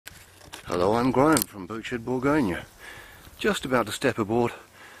Hello, I'm Graham from Boatshed, Bourgogne. Just about to step aboard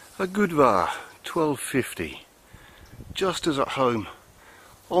a Goodvaer 1250. Just as at home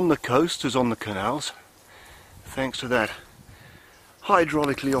on the coast as on the canals, thanks to that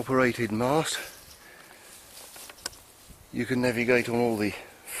hydraulically operated mast. You can navigate on all the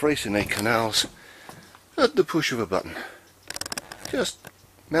Freycinet canals at the push of a button. Just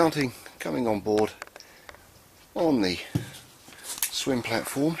mounting, coming on board on the swim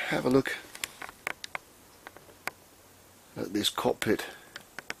platform. Have a look at this cockpit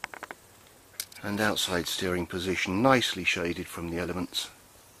and outside steering position, nicely shaded from the elements.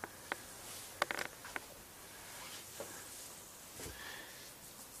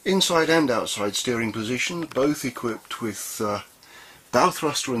 Inside and outside steering position, both equipped with bow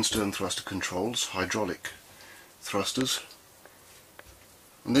thruster and stern thruster controls, hydraulic thrusters,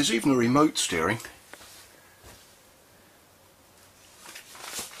 and there's even a remote steering.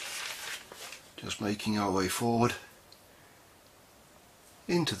 Just making our way forward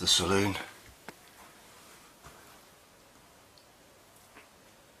into the saloon.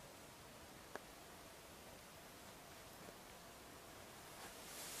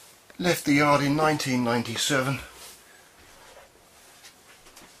 Left the yard in 1997.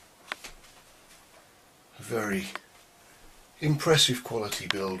 A very impressive quality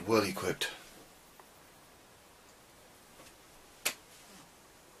build, well equipped.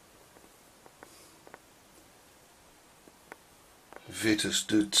 Vitus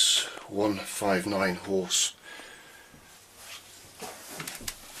Dutz 159 horse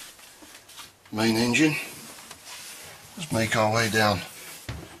main engine. Let's make our way down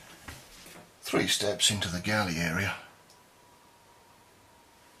 3 steps into the galley area.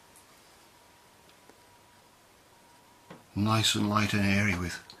 Nice and light and airy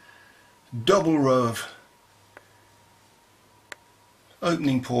with double row of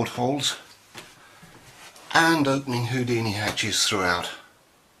opening portholes and opening Houdini hatches throughout.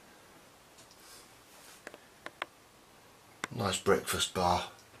 Nice breakfast bar,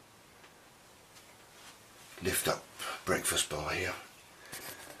 lift up breakfast bar here.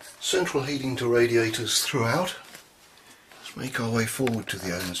 Central heating to radiators throughout. Let's make our way forward to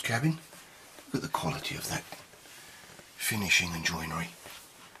the owner's cabin. Look at the quality of that finishing and joinery.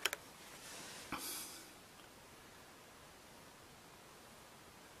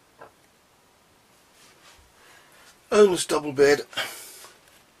 Owner's double bed,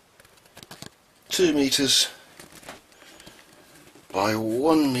 2 meters by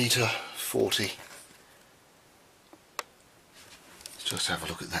 1 meter 40. Let's just have a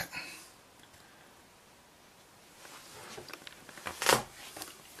look at that.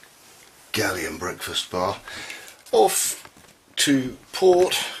 Galley and breakfast bar. Off to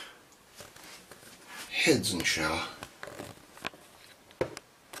port, heads and shower.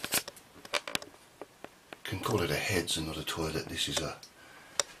 Can call it a heads and not a toilet. This is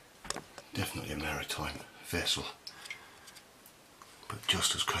definitely a maritime vessel, but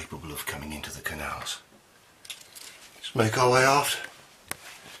just as capable of coming into the canals. Let's make our way aft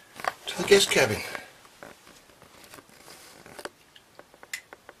to the guest cabin.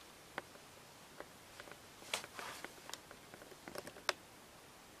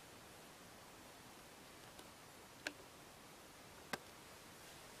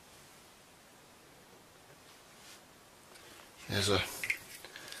 There's a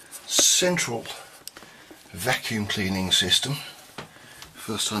central vacuum cleaning system.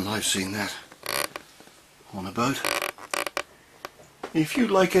 First time I've seen that on a boat. If you'd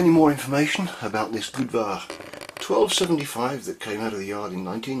like any more information about this Goodvaer 1275 that came out of the yard in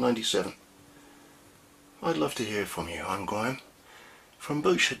 1997, I'd love to hear from you. I'm Graham from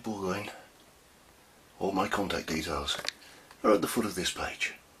Boatshed, Bourgogne. All my contact details are at the foot of this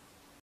page.